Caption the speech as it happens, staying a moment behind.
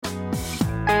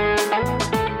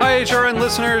HRN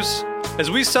listeners.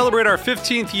 As we celebrate our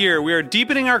 15th year, we are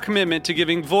deepening our commitment to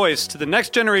giving voice to the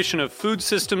next generation of food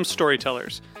systems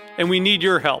storytellers, and we need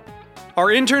your help. Our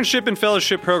internship and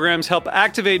fellowship programs help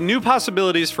activate new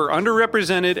possibilities for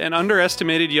underrepresented and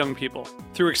underestimated young people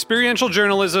through experiential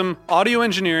journalism, audio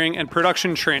engineering, and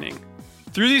production training.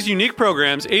 Through these unique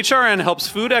programs, HRN helps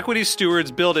food equity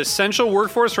stewards build essential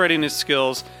workforce readiness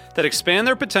skills that expand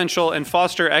their potential and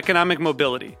foster economic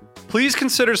mobility. Please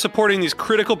consider supporting these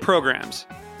critical programs.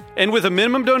 And with a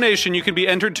minimum donation, you can be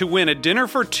entered to win a dinner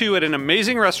for two at an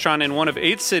amazing restaurant in one of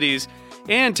 8 cities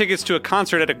and tickets to a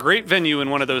concert at a great venue in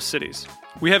one of those cities.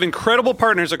 We have incredible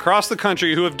partners across the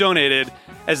country who have donated,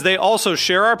 as they also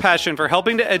share our passion for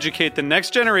helping to educate the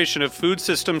next generation of food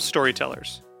systems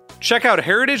storytellers. Check out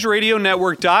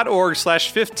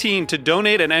heritageradionetwork.org/15 to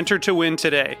donate and enter to win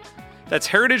today. That's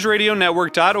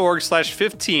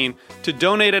heritageradionetwork.org/15 to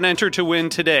donate and enter to win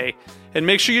today. And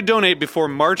make sure you donate before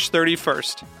March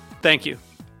 31st. Thank you.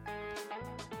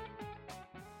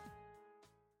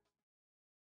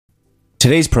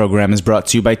 Today's program is brought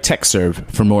to you by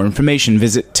TechServe. For more information,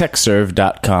 visit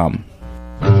techserve.com.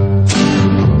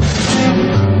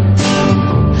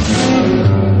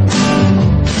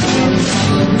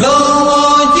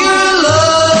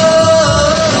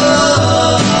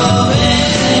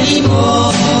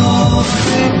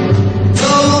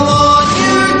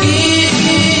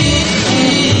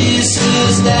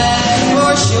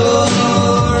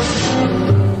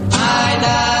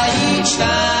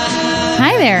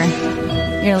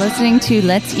 You're listening to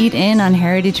Let's Eat In on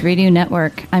Heritage Radio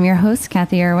Network. I'm your host,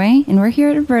 Kathy Airway, and we're here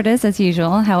at Roberta's as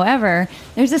usual. However,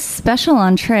 there's a special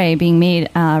entree being made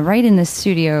right in the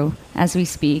studio as we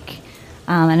speak.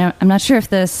 And I'm not sure if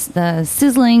the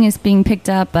sizzling is being picked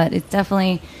up, but it's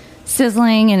definitely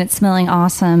sizzling and it's smelling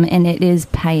awesome, and it is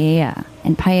paella.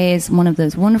 And paella is one of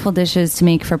those wonderful dishes to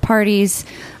make for parties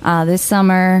this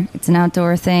summer. It's an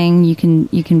outdoor thing. You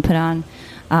can put on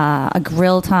a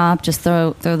grill top, just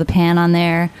throw the pan on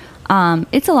there.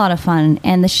 It's a lot of fun.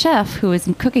 And the chef who is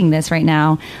cooking this right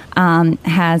now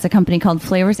has a company called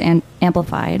Flavors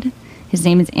Amplified. His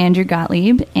name is Andrew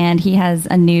Gottlieb, and he has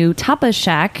a new tapas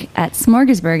shack at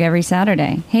Smorgasburg every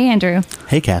Saturday. Hey, Andrew.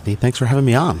 Hey, Kathy. Thanks for having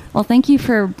me on. Well, thank you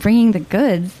for bringing the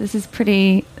goods. This is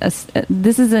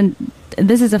this is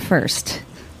a first.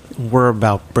 We're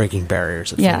about breaking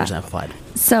barriers at Flavors Amplified.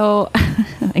 So,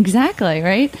 exactly,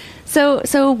 right? So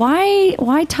why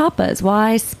tapas?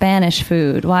 Why Spanish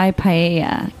food? Why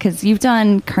paella? Because you've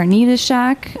done Carnitas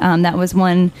Shack. That was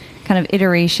one kind of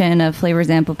iteration of Flavors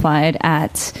Amplified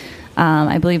at,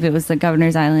 I believe it was the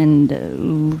Governor's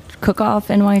Island Cook-Off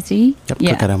NYC. Yep,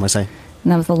 Cook-Off NYC.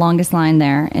 And that was the longest line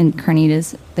there. And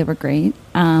Carnitas, they were great.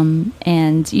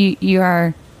 And you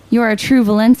are a true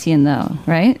Valencian, though,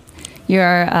 right?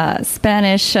 You're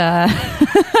Spanish...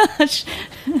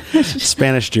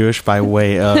 Spanish Jewish by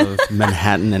way of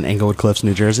Manhattan and Englewood Cliffs,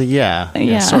 New Jersey. Yeah,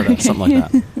 sort of, something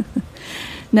like that.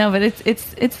 No, but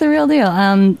it's the real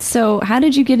deal. So how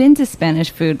did you get into Spanish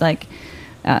food? Like,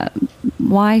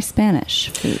 why Spanish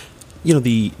food? You know,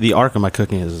 the arc of my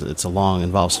cooking it's a long,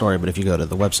 involved story, but if you go to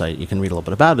the website, you can read a little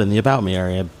bit about it in the About Me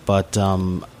area. But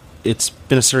it's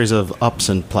been a series of ups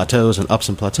and plateaus,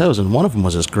 and one of them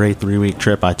was this great 3-week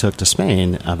trip I took to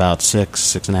Spain about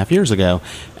six and a half years ago,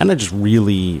 and I just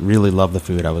really, really loved the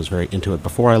food. I was very into it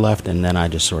before I left, and then I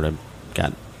just sort of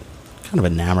got kind of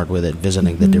enamored with it,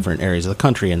 visiting the different areas of the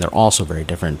country, and they're also very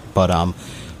different. But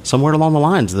somewhere along the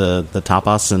lines, the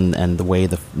tapas and the way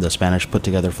the Spanish put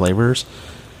together flavors,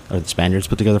 or the Spaniards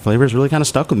put together flavors, really kind of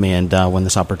stuck with me. And when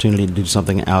this opportunity to do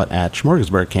something out at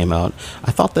Smorgasburg came out,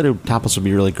 I thought that tapas would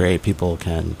be really great. People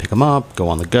can pick them up, go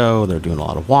on the go. They're doing a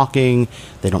lot of walking.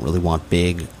 They don't really want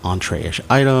big entree-ish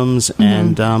items.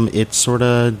 And it sort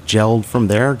of gelled from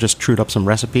there, just trued up some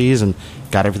recipes and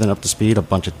got everything up to speed, a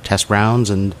bunch of test rounds.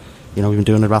 And, we've been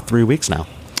doing it about 3 weeks now.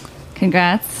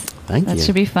 Congrats. Thank you. That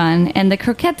should be fun. And the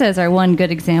croquetas are one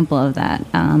good example of that.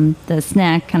 The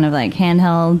snack, kind of like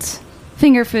handheld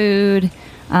finger food.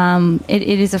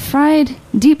 It is a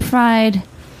deep fried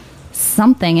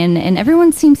something, and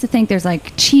everyone seems to think there's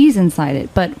like cheese inside it,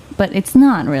 but it's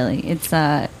not really. It's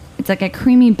like a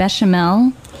creamy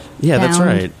bechamel. Yeah, that's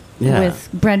right. Yeah, with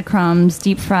breadcrumbs,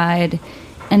 deep fried,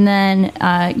 and then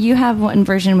you have one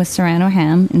version with serrano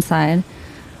ham inside.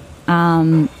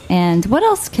 And what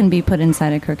else can be put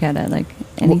inside a croqueta? Like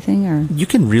anything, or you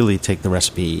can really take the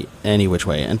recipe any which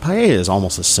way. And paella is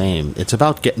almost the same. It's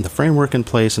about getting the framework in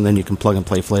place, and then you can plug and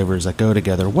play flavors that go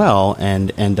together well,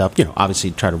 and end up,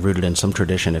 obviously try to root it in some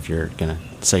tradition if you're gonna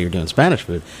say you're doing Spanish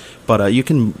food. But you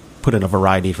can put in a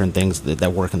variety of different things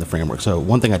that work in the framework. So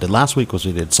one thing I did last week was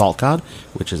we did salt cod,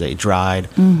 which is a dried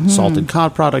salted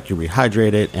cod product. You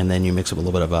rehydrate it, and then you mix it with a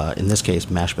little bit of, in this case,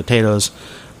 mashed potatoes,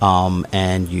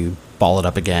 and you ball it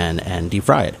up again and deep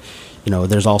fry it.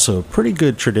 There's also a pretty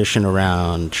good tradition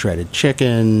around shredded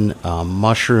chicken,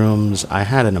 mushrooms. I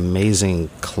had an amazing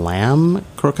clam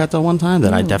croqueta one time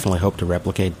that I definitely hope to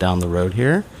replicate down the road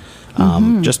here.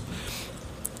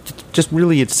 Just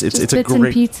really, it's bits a great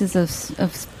and pieces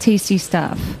of tasty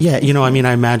stuff. Yeah,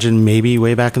 I imagine maybe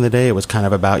way back in the day it was kind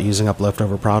of about using up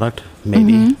leftover product.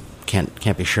 Maybe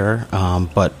can't be sure.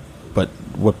 But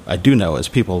what I do know is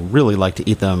people really like to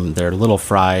eat them. They're little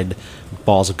fried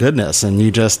balls of goodness, and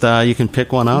you just you can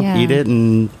pick one up, eat it,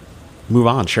 and move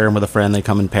on. Share them with a friend. They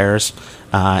come in pairs,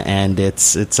 and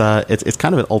it's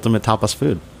kind of an ultimate tapas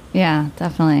food. Yeah,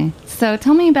 definitely. So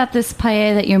tell me about this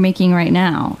paella that you're making right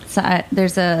now. So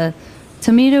there's a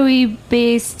tomato-y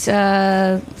based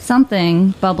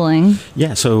something bubbling.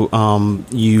 Yeah, so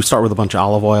you start with a bunch of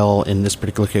olive oil. In this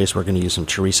particular case, we're going to use some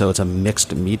chorizo. It's a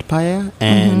mixed meat paella.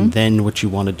 And then what you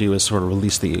want to do is sort of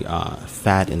release the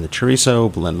fat in the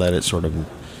chorizo, let it sort of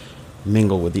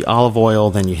mingle with the olive oil.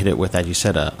 Then you hit it with, as you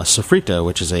said, a sofrito,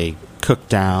 which is a cooked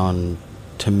down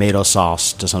tomato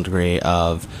sauce to some degree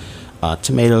of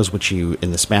tomatoes, which you, in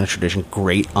the Spanish tradition,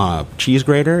 grate on a cheese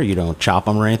grater. You don't chop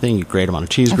them or anything. You grate them on a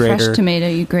cheese grater. Fresh tomato,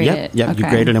 you grate it. Yep, okay. You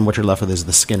grate it, and what you're left with is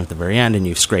the skin at the very end, and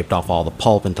you've scraped off all the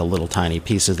pulp into little tiny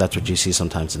pieces. That's what you see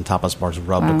sometimes in tapas bars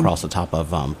rubbed across the top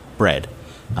of bread.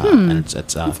 And it's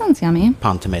that sounds yummy.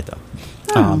 Pan tomato.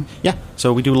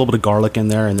 So we do a little bit of garlic in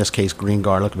there. In this case, green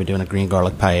garlic. We've been doing a green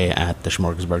garlic paella at the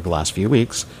Smorgasburg the last few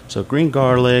weeks. So green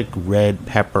garlic, red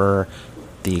pepper,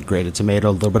 the grated tomato,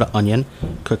 a little bit of onion,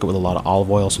 cook it with a lot of olive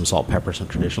oil, some salt, pepper, some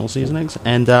traditional seasonings.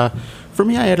 And for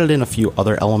me, I added in a few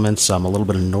other elements, a little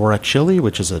bit of Nora chili,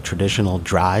 which is a traditional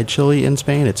dried chili in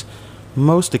Spain. It's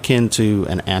most akin to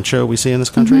an ancho we see in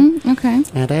this country. Okay.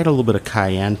 And I add a little bit of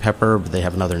cayenne pepper, but they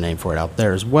have another name for it out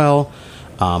there as well.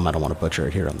 I don't want to butcher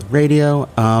it here on the radio.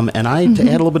 And to add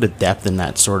a little bit of depth in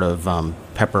that sort of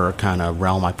pepper kind of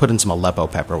realm, I put in some Aleppo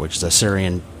pepper, which is a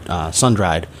Syrian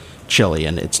sun-dried chili,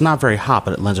 and it's not very hot,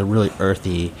 but it lends a really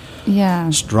earthy,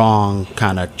 strong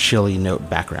kind of chili note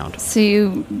background. So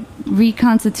you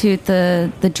reconstitute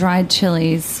the dried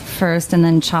chilies first and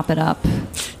then chop it up.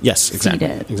 Yes, exactly.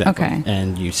 Seed it. Exactly. Okay.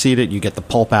 And you seed it, you get the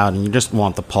pulp out, and you just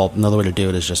want the pulp. Another way to do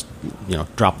it is just,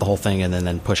 drop the whole thing and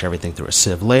then push everything through a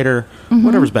sieve later.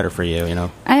 Whatever's better for you,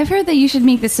 I've heard that you should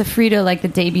make the sofrito like the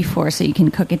day before so you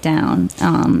can cook it down,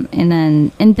 and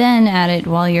then add it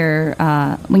while you're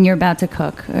when you're about to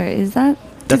cook. Is that?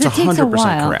 That's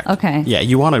 100% correct. Okay. Yeah,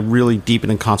 you want to really deepen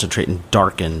and concentrate and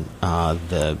darken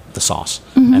the sauce,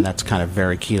 and that's kind of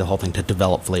very key to the whole thing to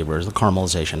develop flavors, the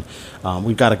caramelization.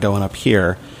 We've got it going up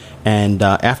here, and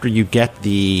after you get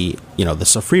the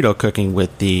sofrito cooking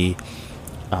with the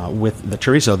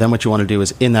chorizo, then what you want to do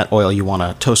is in that oil you want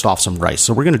to toast off some rice.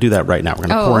 So we're going to do that right now. We're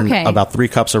going to pour in about 3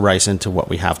 cups of rice into what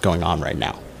we have going on right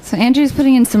now. So Andrew's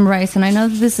putting in some rice, and I know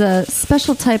this is a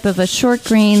special type of a short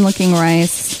grain looking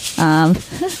rice.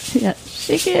 Yeah,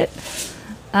 shake it.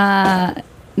 And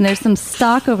there's some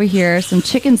stock over here, some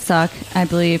chicken stock, I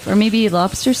believe, or maybe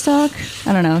lobster stock.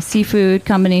 I don't know, seafood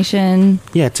combination.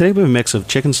 Yeah, today we have a mix of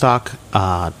chicken stock,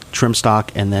 trim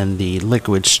stock, and then the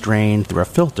liquid strained through a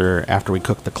filter after we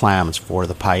cook the clams for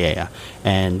the paella.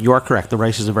 And you are correct, the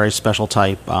rice is a very special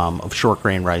type of short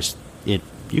grain rice. You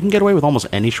can get away with almost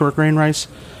any short grain rice,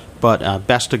 but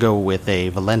best to go with a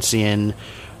Valencian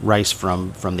rice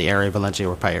from the area of Valencia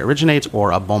where paella originates,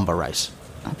 or a bomba rice.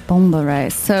 A bomba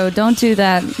rice. So don't do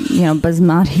that,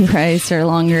 basmati rice or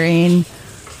long grain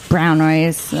brown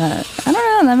rice. I don't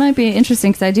know. That might be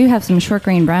interesting because I do have some short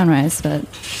grain brown rice, but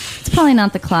it's probably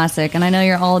not the classic. And I know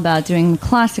you're all about doing the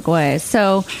classic way.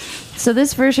 So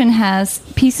this version has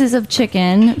pieces of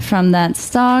chicken from that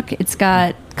stock. It's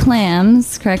got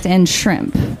clams, correct, and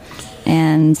shrimp.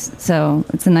 And so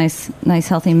it's a nice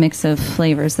healthy mix of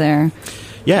flavors there.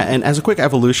 Yeah, and as a quick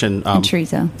evolution and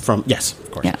chorizo. Yes, of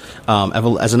course. Yeah.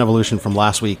 As an evolution from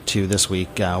last week to this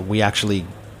week, we actually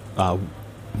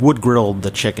wood grilled the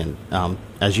chicken.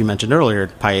 As you mentioned earlier,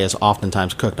 paella is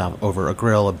oftentimes cooked over a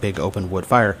grill, a big open wood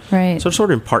fire. Right. So to sort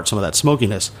of impart some of that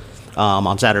smokiness,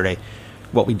 on Saturday,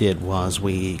 what we did was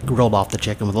we grilled off the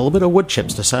chicken with a little bit of wood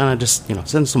chips to kind of just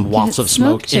send some wafts of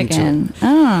smoke into it.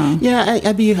 Oh. Yeah,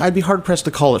 I'd be hard pressed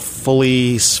to call it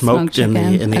fully smoked in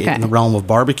the realm of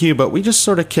barbecue, but we just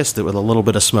sort of kissed it with a little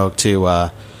bit of smoke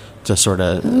to sort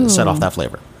of set off that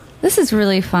flavor. This is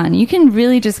really fun. You can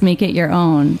really just make it your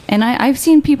own. And I've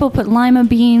seen people put lima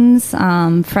beans,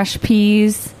 fresh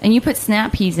peas, and you put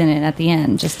snap peas in it at the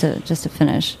end just to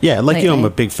finish. Yeah, like lately. you, I'm a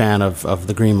big fan of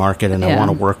the green market, and I want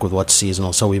to work with what's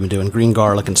seasonal. So we've been doing green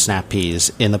garlic and snap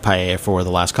peas in the paella for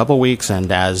the last couple of weeks,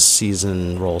 and as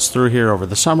season rolls through here over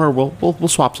the summer, we'll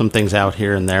swap some things out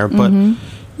here and there. But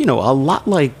you know, a lot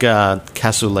like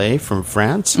cassoulet from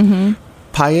France,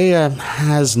 paella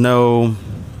has no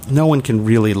one can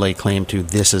really lay claim to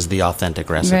this is the authentic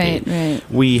recipe. Right.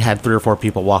 We had 3 or 4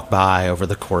 people walk by over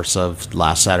the course of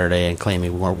last Saturday and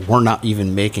claiming we're not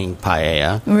even making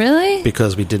paella. Really?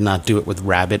 Because we did not do it with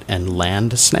rabbit and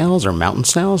land snails or mountain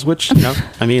snails, which, you know,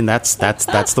 I mean, that's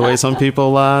the way some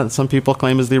people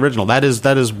claim is the original. That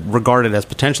is regarded as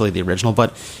potentially the original,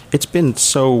 but it's been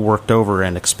so worked over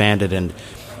and expanded, and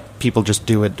people just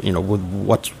do it, you know, with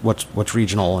what's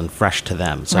regional and fresh to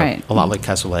them. So right. A lot like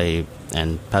cassoulet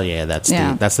and paella,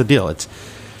 that's the deal. It's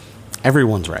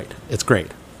everyone's right. It's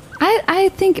great. I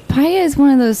think paella is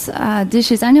one of those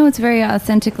dishes. I know it's very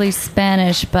authentically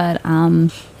Spanish, but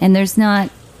and there's not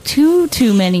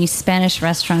too many Spanish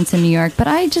restaurants in New York, but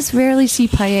I just rarely see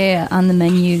paella on the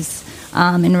menus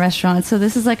in restaurants. So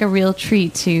this is like a real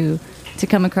treat to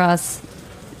come across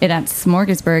it at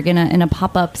Smorgasburg in a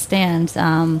pop-up stand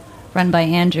run by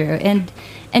Andrew. And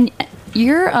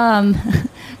you're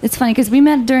it's funny because we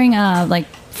met during like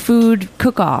food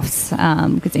cook-offs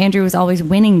because Andrew was always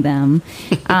winning them,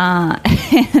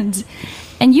 and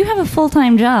you have a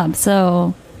full-time job.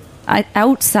 So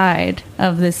outside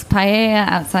of this paella,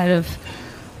 outside of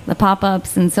the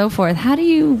pop-ups and so forth, how do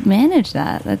you manage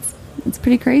that? It's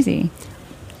pretty crazy.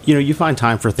 You know, you find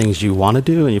time for things you want to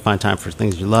do, and you find time for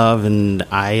things you love. And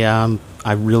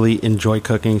I really enjoy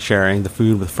cooking, sharing the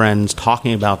food with friends,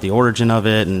 talking about the origin of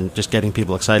it, and just getting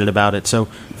people excited about it. So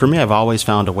for me, I've always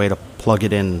found a way to plug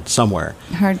it in somewhere.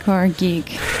 Hardcore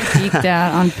geeked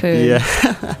out on food.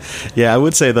 Yeah. I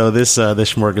would say though this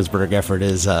Smorgasburg effort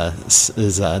is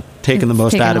taking the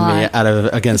most out of me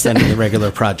against any of the regular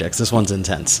projects. This one's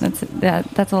intense.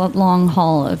 That's a long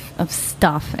haul of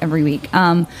stuff every week.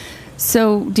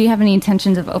 So, do you have any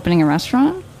intentions of opening a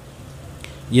restaurant?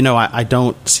 You know, I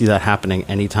don't see that happening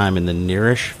anytime in the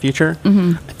nearish future.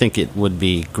 I think it would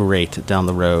be great down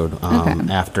the road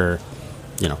after,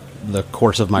 you know, the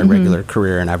course of my regular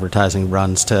career in advertising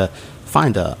runs to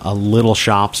find a little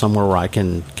shop somewhere where I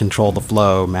can control the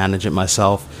flow, manage it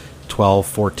myself, 12,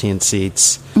 14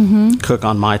 seats, cook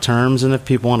on my terms, and if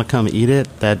people want to come eat it,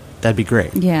 that'd be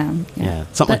great. Yeah.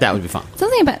 Something like that would be fun.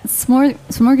 Something about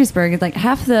Smorgasburg is like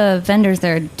half the vendors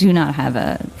there do not have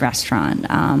a restaurant.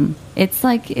 It's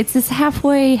this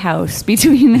halfway house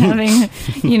between having,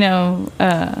 you know,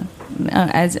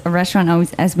 as a restaurant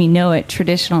always as we know it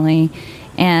traditionally,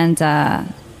 and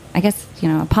I guess, you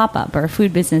know, a pop-up or a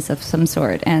food business of some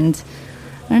sort. And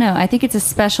I don't know, I think it's a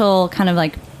special kind of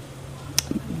like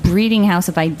breeding house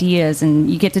of ideas,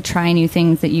 and you get to try new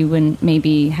things that you wouldn't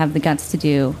maybe have the guts to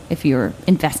do if you were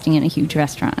investing in a huge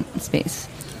restaurant space.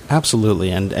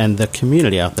 Absolutely, and the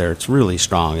community out there, it's really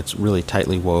strong. It's really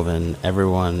tightly woven.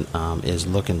 Everyone is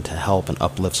looking to help and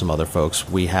uplift some other folks.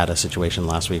 We had a situation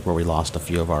last week where we lost a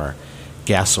few of our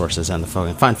gas sources, and the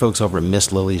fine folks over at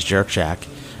Miss Lily's Jerk Shack,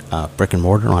 brick and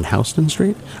mortar on Houston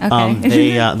Street. Okay.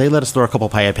 They let us throw a couple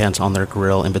paella pans on their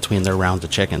grill in between their rounds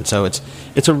of chicken. So it's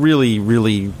a really,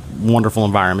 really wonderful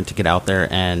environment to get out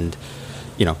there and,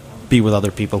 you know, be with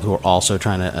other people who are also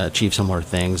trying to achieve similar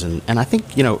things. And I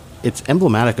think, you know, it's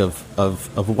emblematic of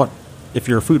what, if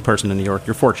you're a food person in New York,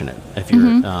 you're fortunate. If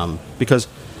you're because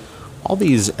all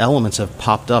these elements have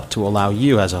popped up to allow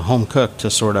you as a home cook to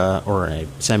sort of, or a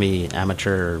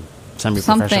semi-amateur,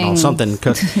 semi-professional, something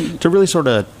cook, to really sort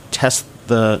of test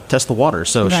the water.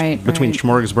 So between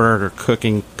Smorgasburg or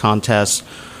cooking contests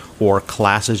or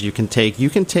classes you can take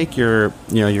your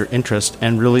interest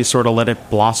and really sort of let it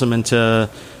blossom into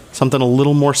something a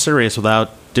little more serious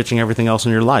without ditching everything else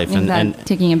in your life and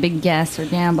taking a big guess or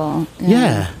gamble.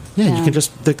 Yeah. You can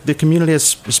just the community has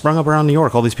sprung up around New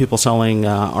York. All these people selling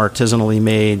artisanally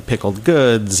made pickled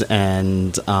goods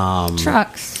and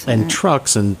trucks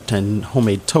and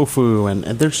homemade tofu, and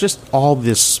there's just all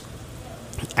this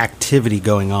activity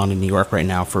going on in New York right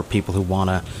now for people who want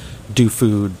to do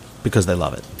food because they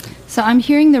love it. So I'm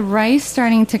hearing the rice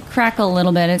starting to crackle a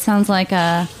little bit. It sounds like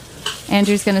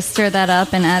Andrew's going to stir that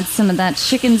up and add some of that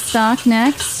chicken stock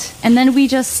next. And then we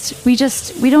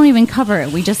don't even cover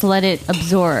it. We just let it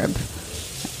absorb,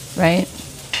 right?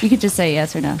 You could just say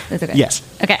yes or no. That's okay. Yes.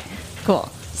 Okay, cool.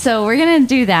 So we're going to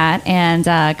do that and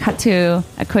cut to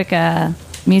a quick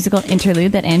musical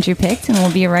interlude that Andrew picked, and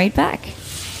we'll be right back.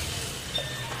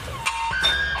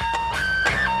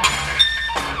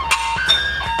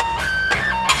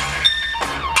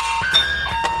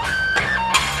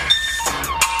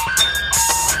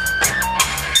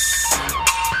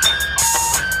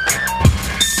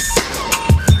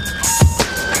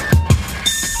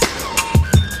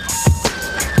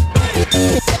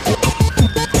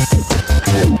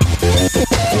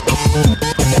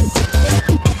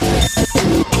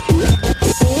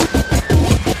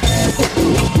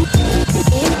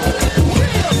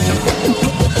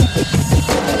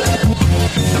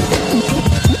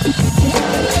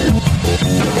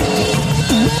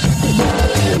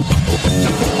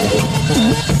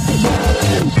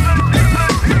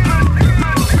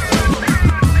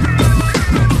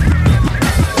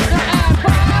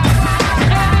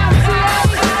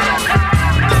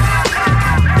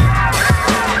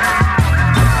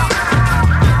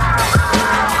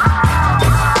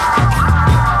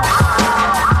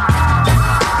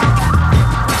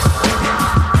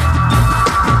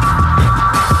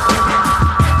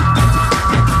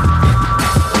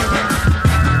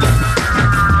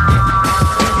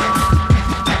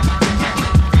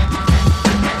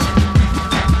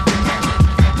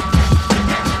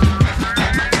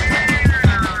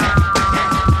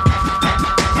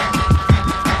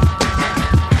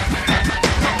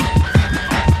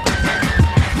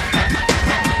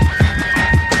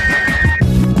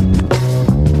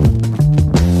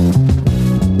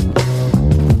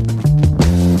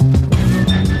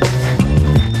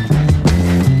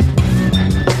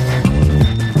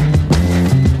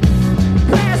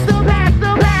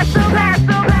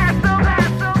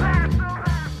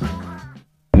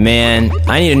 Man,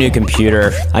 I need a new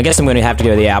computer. I guess I'm going to have to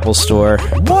go to the Apple Store.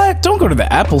 What? Don't go to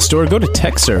the Apple Store. Go to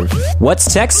TechServe. What's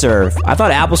TechServe? I thought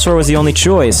Apple Store was the only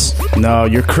choice. No,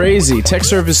 you're crazy.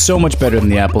 TechServe is so much better than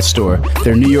the Apple Store.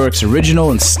 They're New York's original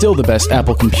and still the best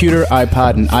Apple computer,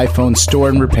 iPod, and iPhone store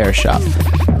and repair shop.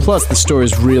 Plus, the store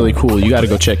is really cool. You gotta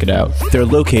go check it out. They're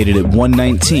located at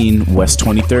 119 West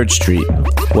 23rd Street.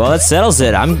 Well, that settles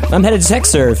it. I'm headed to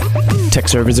TechServe.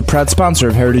 TechServe is a proud sponsor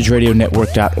of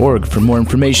heritageradionetwork.org. For more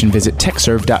information, visit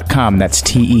techserve.com. That's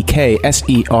TEKSERVE.com.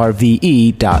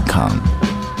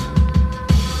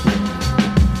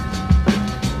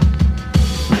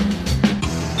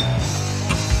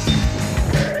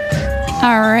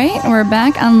 All right, we're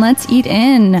back on Let's Eat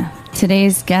In.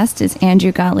 Today's guest is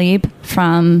Andrew Gottlieb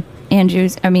from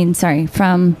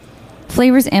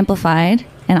Flavors Amplified,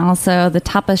 and also the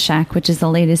Tapas Shack, which is the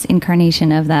latest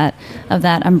incarnation of that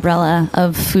umbrella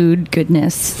of food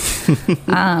goodness.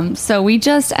 So we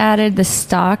just added the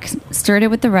stock, stirred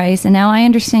it with the rice, and now I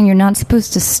understand you're not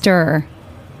supposed to stir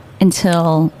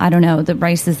until, I don't know, the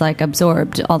rice is like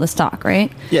absorbed all the stock,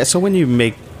 right? Yeah, so when you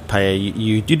make paella,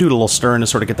 you do a little stir to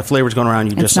sort of get the flavors going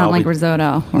around. It's not like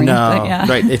risotto. No,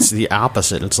 right. It's the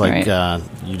opposite. It's like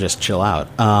you just chill out.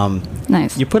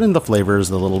 Nice. You put in the flavors,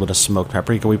 the little bit of smoked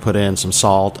paprika we put in, some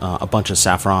salt, a bunch of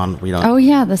saffron. Oh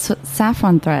yeah, the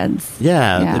saffron threads.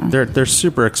 Yeah, they're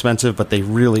super expensive, but they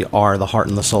really are the heart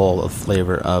and the soul of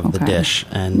flavor of the dish.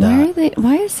 And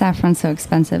why is saffron so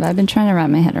expensive? I've been trying to wrap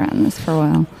my head around this for a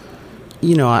while.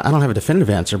 I don't have a definitive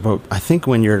answer, but I think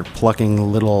when you're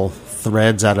plucking little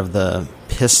threads out of the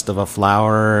pist of a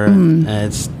flower,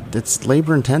 it's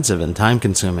labor intensive and time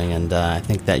consuming, and I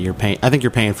think that you're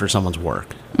paying for someone's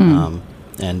work,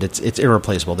 and it's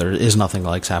irreplaceable. There is nothing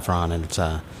like saffron, and it's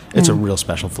a real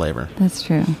special flavor. That's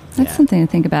true. That's something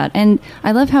to think about. And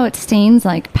I love how it stains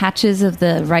like patches of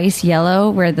the rice yellow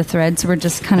where the threads were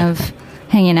just kind of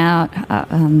hanging out.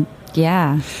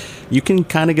 You can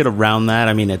kind of get around that.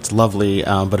 I mean, it's lovely,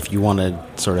 but if you want to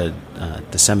sort of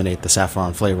disseminate the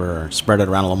saffron flavor or spread it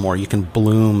around a little more, you can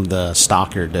bloom the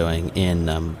stock you're doing in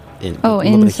a little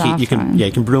bit of heat. You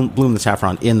can bloom the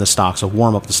saffron in the stock. So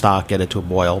warm up the stock, get it to a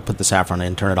boil, put the saffron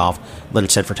in, turn it off, let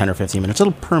it sit for 10 or 15 minutes.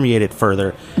 It'll permeate it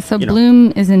further. So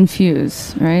bloom is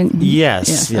infuse, right?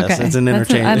 Yes. Okay. It's an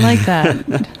interchange. I like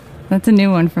that. That's a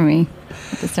new one for me. I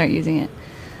have to start using it.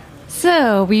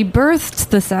 So we birthed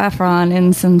the saffron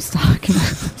in some stock.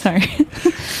 Sorry.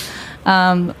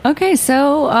 Okay,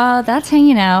 so that's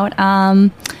hanging out.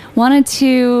 Wanted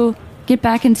to get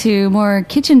back into more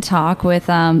kitchen talk with,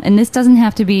 and this doesn't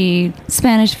have to be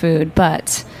Spanish food,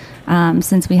 but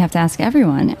since we have to ask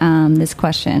everyone this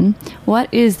question,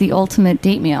 what is the ultimate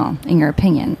date meal, in your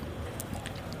opinion?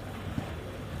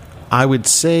 I would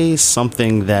say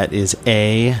something that is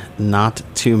A, not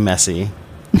too messy.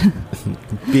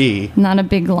 B, not a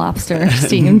big lobster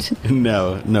steamed.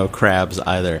 No crabs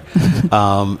either.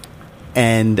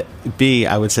 And B,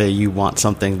 I would say you want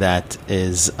something that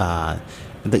is that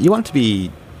you want it to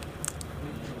be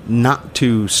not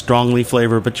too strongly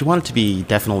flavored, but you want it to be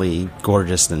definitely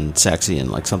gorgeous and sexy and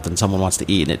like something someone wants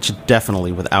to eat. And it should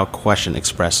definitely, without question,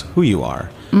 express who you are.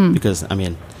 Because I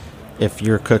mean, if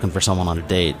you're cooking for someone on a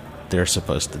date, they're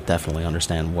supposed to definitely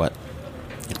understand what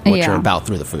you're about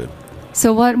through the food.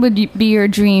 So what would be your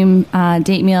dream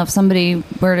date meal if somebody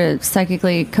were to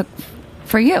psychically cook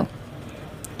for you?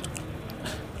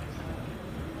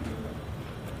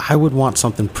 I would want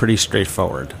something pretty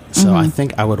straightforward. So I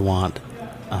think I would want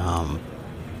a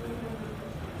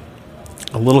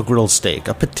little grilled steak,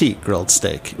 a petite grilled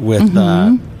steak with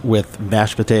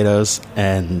mashed potatoes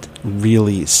and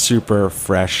really super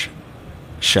fresh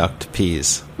shucked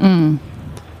peas.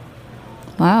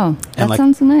 Wow, that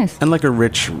sounds nice. And like a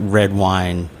rich red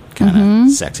wine kind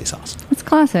of sexy sauce. It's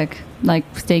classic, like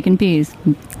steak and peas.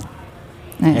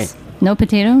 Nice. Hey. No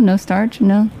potato, no starch,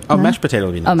 no. Oh, mashed potato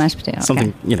would be nice. Oh, mashed potato.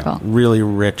 Something Cool. really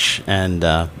rich and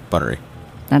buttery.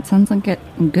 That sounds like a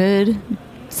good,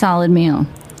 solid meal.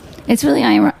 It's really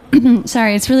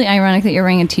it's really ironic that you're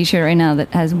wearing a T-shirt right now that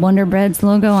has Wonder Bread's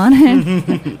logo on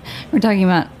it. We're talking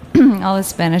about all this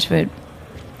Spanish food.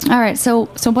 All right, so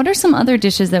what are some other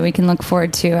dishes that we can look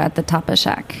forward to at the Tapa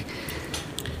Shack?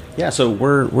 Yeah, so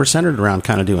we're centered around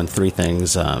kind of doing three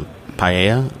things: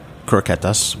 paella,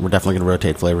 croquetas. We're definitely going to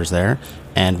rotate flavors there,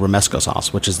 and romesco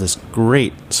sauce, which is this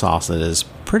great sauce that is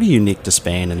pretty unique to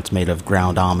Spain, and it's made of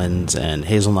ground almonds and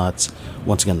hazelnuts.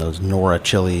 Once again, those Nora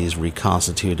chilies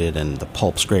reconstituted and the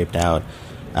pulp scraped out,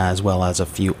 as well as a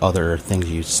few other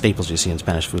staples you see in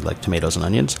Spanish food like tomatoes and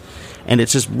onions. And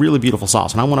it's just really beautiful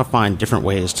sauce, and I want to find different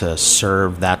ways to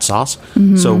serve that sauce.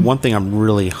 So one thing I'm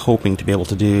really hoping to be able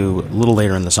to do a little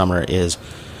later in the summer is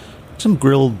some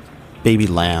grilled baby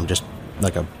lamb, just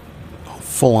like a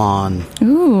full-on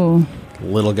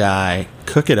little guy,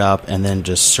 cook it up, and then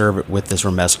just serve it with this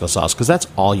romesco sauce, because that's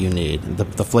all you need.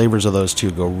 The flavors of those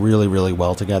two go really, really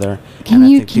well together. Can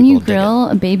you grill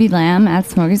a baby lamb at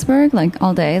Smorgasburg, like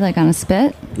all day, like on a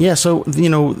spit? Yeah, so,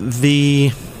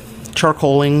 the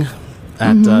charcoaling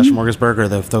at Smorgasburg, or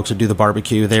the folks who do the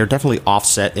barbecue, they are definitely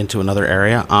offset into another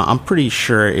area. I'm pretty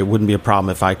sure it wouldn't be a problem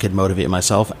if I could motivate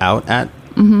myself out at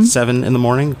 7 in the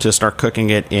morning to start cooking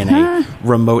it in a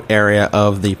remote area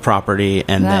of the property,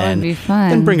 and then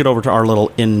bring it over to our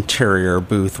little interior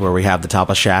booth where we have the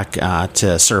Tapa Shack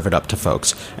to serve it up to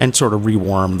folks and sort of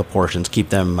rewarm the portions, keep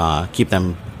them up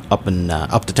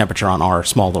to temperature on our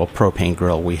small little propane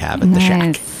grill we have at the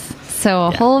shack. So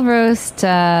a whole roast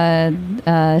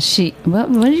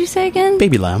what did you say again?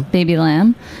 Baby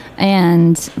lamb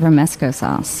and romesco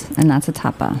sauce, and that's a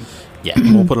tapa. Yeah,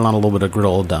 we'll put it on a little bit of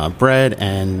grilled bread,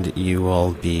 and you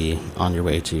will be on your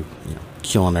way to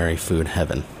culinary food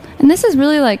heaven. And this is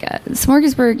really like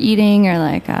smorgasburg eating, or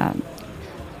like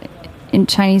in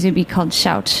Chinese it would be called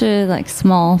xiaochi, like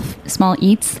small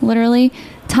eats, literally.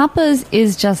 Tapas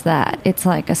is just that. It's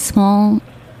like a small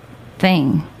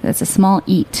thing. It's a small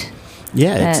eat.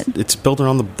 Yeah, it's built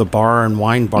around the bar and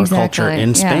wine bar culture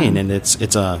in Spain, and it's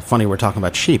funny we're talking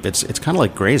about sheep. It's kind of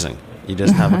like grazing. You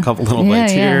just have a couple little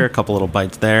bites here, a couple little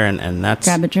bites there, and that's...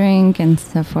 Grab a drink and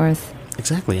so forth.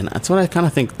 Exactly, and that's what I kind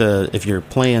of think if you're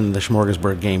playing the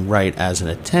Smorgasburg game right as an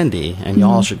attendee, and you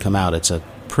all should come out, it's a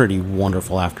pretty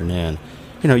wonderful afternoon.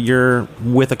 You're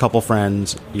with a couple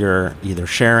friends, you're either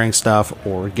sharing stuff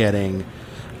or getting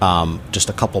just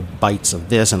a couple bites of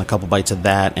this and a couple bites of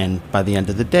that, and by the end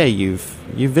of the day, you've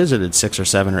visited 6 or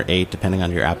 7 or 8, depending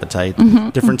on your appetite,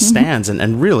 different stands,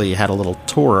 and really had a little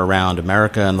tour around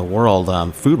America and the world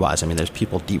food-wise. I mean, there's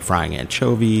people deep frying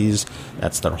anchovies.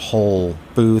 That's their whole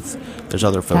booth. There's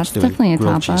other folks doing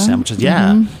grilled cheese sandwiches.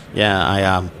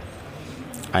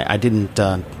 I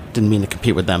didn't mean to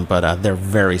compete with them, but they're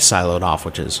very siloed off,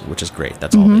 which is great.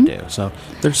 That's all they do. So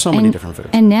there's so many different foods.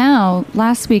 And now,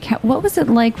 last week, what was it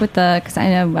like with because I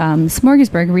know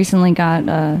Smorgasburg recently got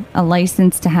a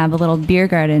license to have a little beer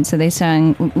garden, so they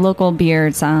sang local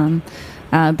beers.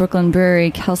 Brooklyn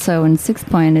Brewery, Kelso, and Six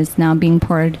Point is now being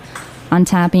poured on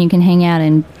tap, and you can hang out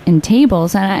in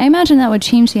tables. And I imagine that would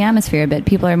change the atmosphere a bit.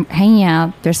 People are hanging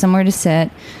out. There's somewhere to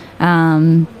sit.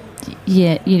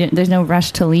 There's no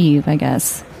rush to leave, I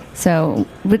guess. So,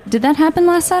 did that happen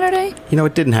last Saturday?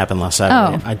 It didn't happen last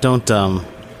Saturday. Oh. I don't.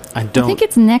 I think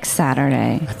it's next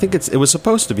Saturday. I think it was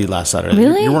supposed to be last Saturday.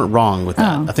 Really? You weren't wrong with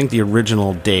that. Oh. I think the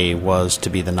original day was to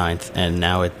be the 9th, and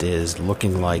now it is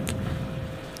looking like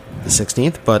the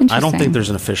 16th. But I don't think there's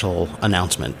an official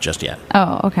announcement just yet.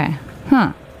 Oh, okay.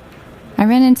 Huh. I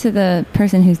ran into the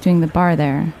person who's doing the bar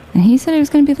there, and he said it was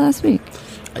going to be last week.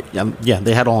 Yeah,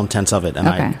 they had all intents of it,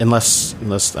 and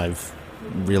unless I've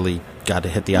really got to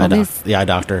hit the eye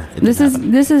doctor.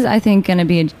 This is I think going to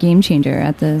be a game changer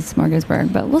at the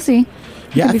Smorgasburg, but we'll see.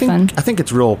 Yeah, I think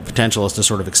its real potential is to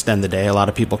sort of extend the day. A lot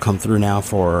of people come through now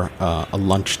for a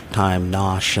lunchtime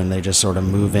nosh, and they just sort of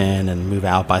move in and move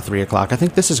out by 3 o'clock. I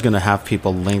think this is going to have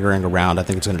people lingering around. I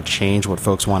think it's going to change what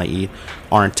folks want to eat.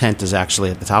 Our intent is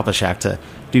actually at the Tapa Shack to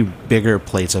do bigger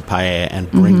plates of paella and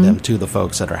bring them to the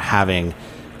folks that are having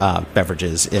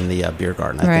beverages in the beer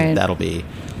garden. I think that'll be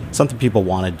something people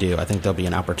want to do. I think there'll be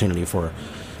an opportunity for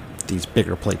these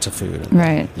bigger plates of food. And,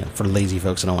 Right. For lazy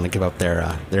folks that don't want to give up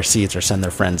their seats or send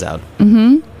their friends out.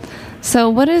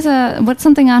 So what's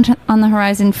something on the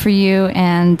horizon for you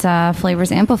and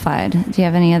Flavors Amplified? Do you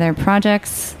have any other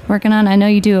projects working on? I know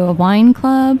you do a wine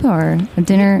club or a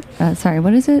dinner.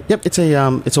 What is it? Yep, it's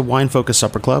a wine-focused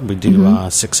supper club. We do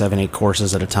 6, 7, 8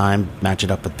 courses at a time, match it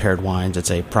up with paired wines.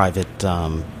 It's a private,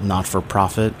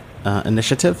 not-for-profit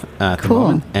initiative at the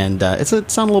moment. And it's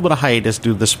on a little bit of hiatus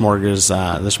due to the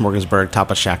Smorgasburg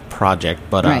Tapa Shack project,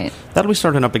 but that'll be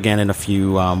starting up again in a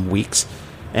few weeks.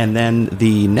 And then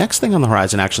the next thing on the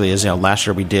horizon actually is, last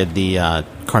year we did the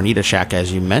Carnita Shack,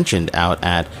 as you mentioned, out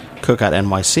at Cookout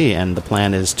NYC, and the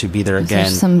plan is to be there again.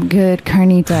 There's some good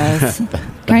carnitas.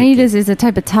 Carnitas is a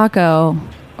type of taco,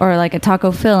 or like a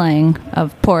taco filling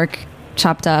of pork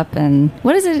chopped up. And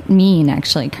what does it mean,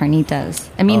 actually, carnitas?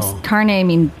 I mean, carne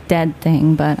mean dead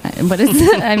thing, but what is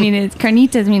it? I mean,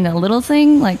 carnitas mean a little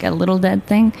thing, like a little dead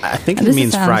thing. I think it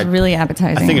means fried. Really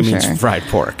appetizing. I think it means fried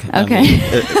pork. Okay, I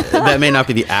mean, that may not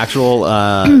be the actual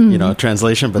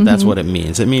translation, but that's what it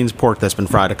means. It means pork that's been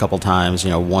fried a couple times.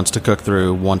 Once to cook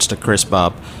through, once to crisp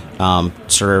up,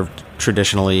 served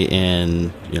traditionally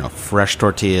in fresh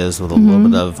tortillas with a little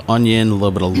bit of onion, a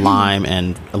little bit of lime,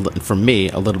 and for me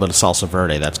a little bit of salsa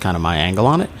verde. That's kind of my angle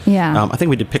on it. I think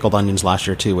we did pickled onions last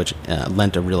year too, which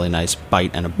lent a really nice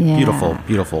bite and a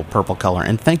beautiful purple color.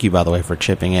 And thank you, by the way, for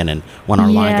chipping in and when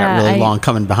our line got really long,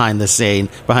 coming behind the scene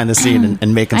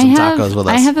and making some tacos with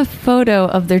us. I have a photo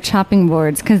of their chopping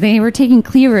boards because they were taking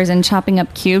cleavers and chopping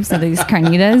up cubes of these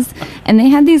carnitas, and they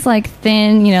had these like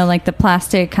thin, like the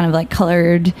plastic kind of like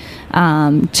colored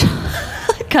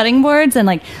cutting boards, and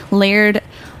like layered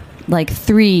like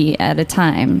 3 at a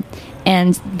time,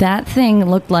 and that thing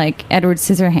looked like Edward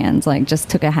Scissorhands like just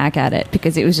took a hack at it,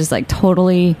 because it was just like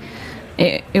totally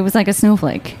it was like a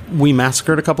snowflake. We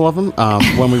massacred a couple of them.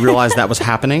 When we realized that was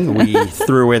happening, we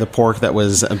threw away the pork that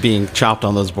was being chopped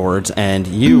on those boards, and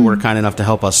you were kind enough to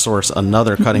help us source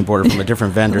another cutting board from a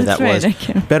different vendor that was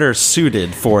better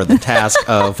suited for the task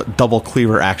of double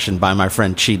cleaver action by my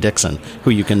friend Chi Dixon,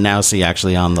 who you can now see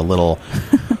actually on the little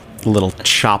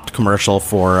chopped commercial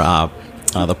for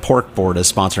the pork board is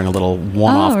sponsoring a little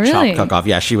one-off chop cook-off.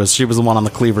 Yeah, she was the one on the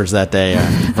cleavers that day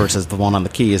versus the one on the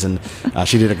keys, and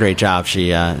she did a great job.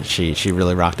 She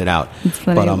really rocked it out. It's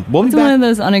funny. But we'll be back. One of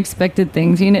those unexpected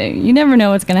things. You never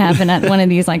know what's going to happen at one of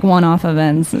these like one-off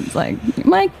events. It's like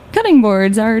my cutting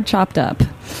boards are chopped up.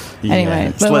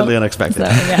 Anyway, slightly unexpected.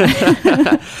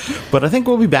 But I think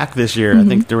we'll be back this year. I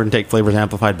think we're going to take Flavors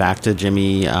Amplified back to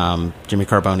Jimmy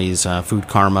Carboni's Food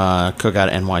Karma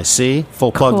Cookout NYC.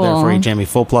 Full plug there for you, Jamie.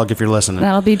 Full plug if you're listening.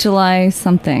 That'll be July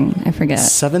something. I forget.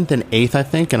 7th and 8th, I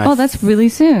think. And that's really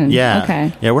soon. Yeah.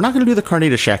 Okay. Yeah, we're not going to do the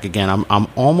Carnita Shack again. I'm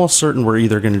almost certain we're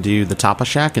either going to do the Tapa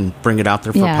Shack and bring it out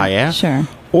there for paella. Sure.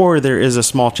 Or there is a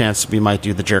small chance we might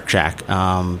do the Jerk Shack.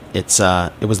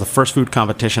 It was the first food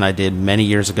competition I did many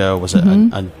years ago. It was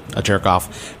a jerk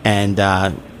off, and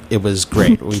it was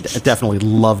great. We definitely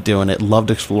loved doing it.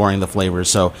 Loved exploring the flavors.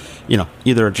 So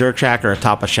either a Jerk Shack or a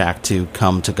Tapa Shack to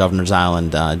come to Governor's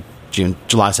Island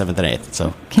July 7th and 8th.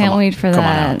 So can't wait for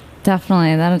that.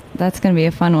 Definitely, that's going to be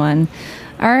a fun one.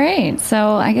 All right,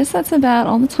 so I guess that's about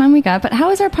all the time we got. But how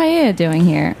is our paella doing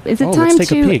here? Is it time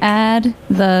to add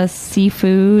the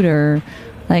seafood, or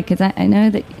like? I know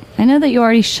that you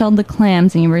already shelled the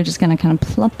clams and you were just going to kind of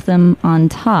plop them on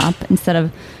top instead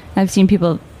of. I've seen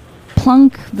people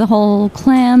plunk the whole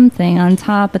clam thing on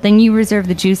top, but then you reserve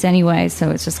the juice anyway.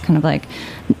 So it's just kind of like,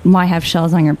 why have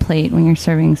shells on your plate when you're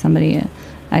serving somebody?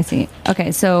 I see.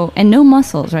 Okay, so and no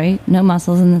mussels, right? No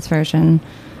mussels in this version.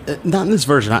 Not in this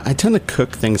version. I tend to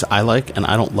cook things I like, and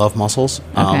I don't love mussels.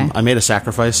 I made a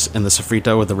sacrifice in the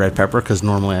sofrito with the red pepper because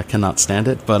normally I cannot stand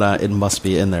it, but it must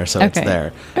be in there, so it's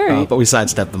there. All right. But we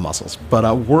sidestepped the mussels.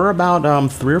 But we're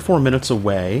about 3 or 4 minutes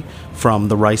away from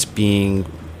the rice being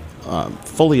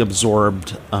fully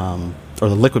absorbed, or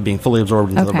the liquid being fully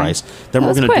absorbed into the rice. Then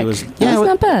what we're going to do is... That's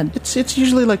not bad. It's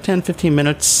usually like 10-15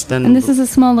 minutes. And this is a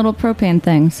small little propane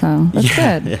thing, so that's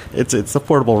good. Yeah, it's a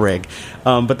portable rig.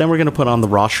 But then we're going to put on the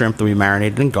raw shrimp that we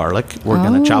marinated in garlic. We're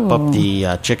going to chop up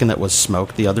the chicken that was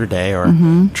smoked the other day, or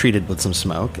treated with some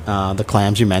smoke. The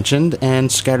clams you mentioned,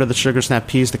 and scatter the sugar snap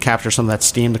peas to capture some of that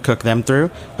steam to cook them through.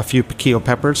 A few piquillo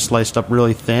peppers sliced up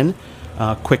really thin.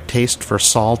 Quick taste for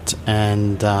salt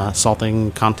and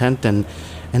salting content,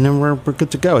 and then we're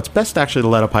good to go. It's best actually to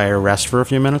let a paella rest for a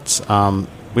few minutes. We don't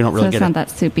really get it. It's not that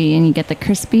soupy, and you get the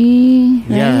crispy.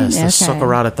 Right? Yes, the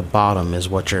suckerot at the bottom is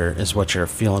what you're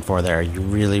feeling for there. You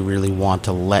really, really want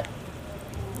to let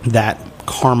that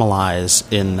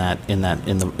caramelize in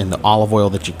the olive oil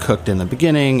that you cooked in the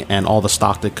beginning, and all the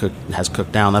stock that has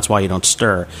cooked down. That's why you don't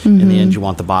stir. In the end, you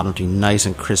want the bottom to be nice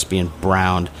and crispy and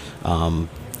browned.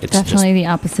 It's definitely the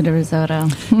opposite of risotto.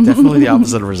 Definitely the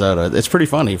opposite of risotto. It's pretty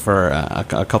funny for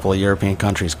a couple of European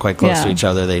countries quite close to each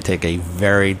other. They take a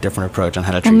very different approach on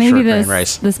how to treat short grain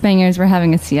rice. The Spaniards were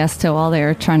having a siesta while they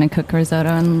were trying to cook risotto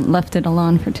and left it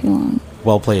alone for too long.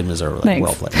 Well played, Ms. Ehrlich.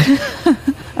 Well played.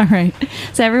 All right.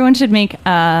 So everyone should make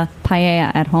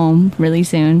paella at home really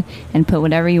soon and put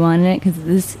whatever you want in it, because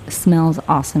this smells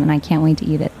awesome and I can't wait to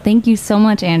eat it. Thank you so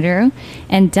much, Andrew.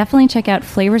 And definitely check out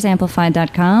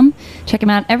flavorsamplified.com. Check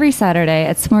them out every Saturday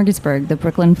at Smorgasburg, the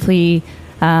Brooklyn Flea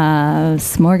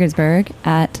Smorgasburg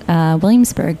at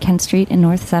Williamsburg, Kent Street and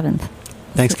North 7th.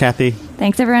 Thanks, Kathy.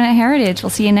 Thanks, everyone at Heritage.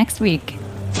 We'll see you next week.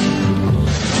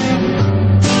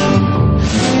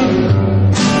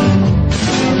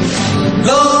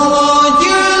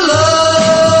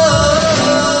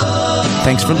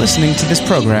 Thanks for listening to this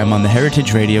program on the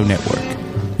Heritage Radio Network.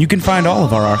 You can find all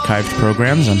of our archived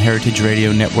programs on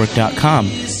heritageradionetwork.com,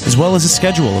 as well as a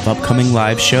schedule of upcoming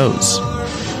live shows.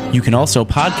 You can also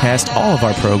podcast all of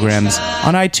our programs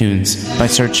on iTunes by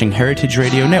searching Heritage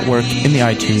Radio Network in the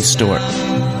iTunes Store.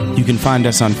 You can find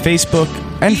us on Facebook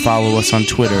and follow us on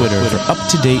Twitter for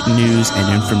up-to-date news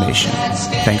and information.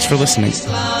 Thanks for listening.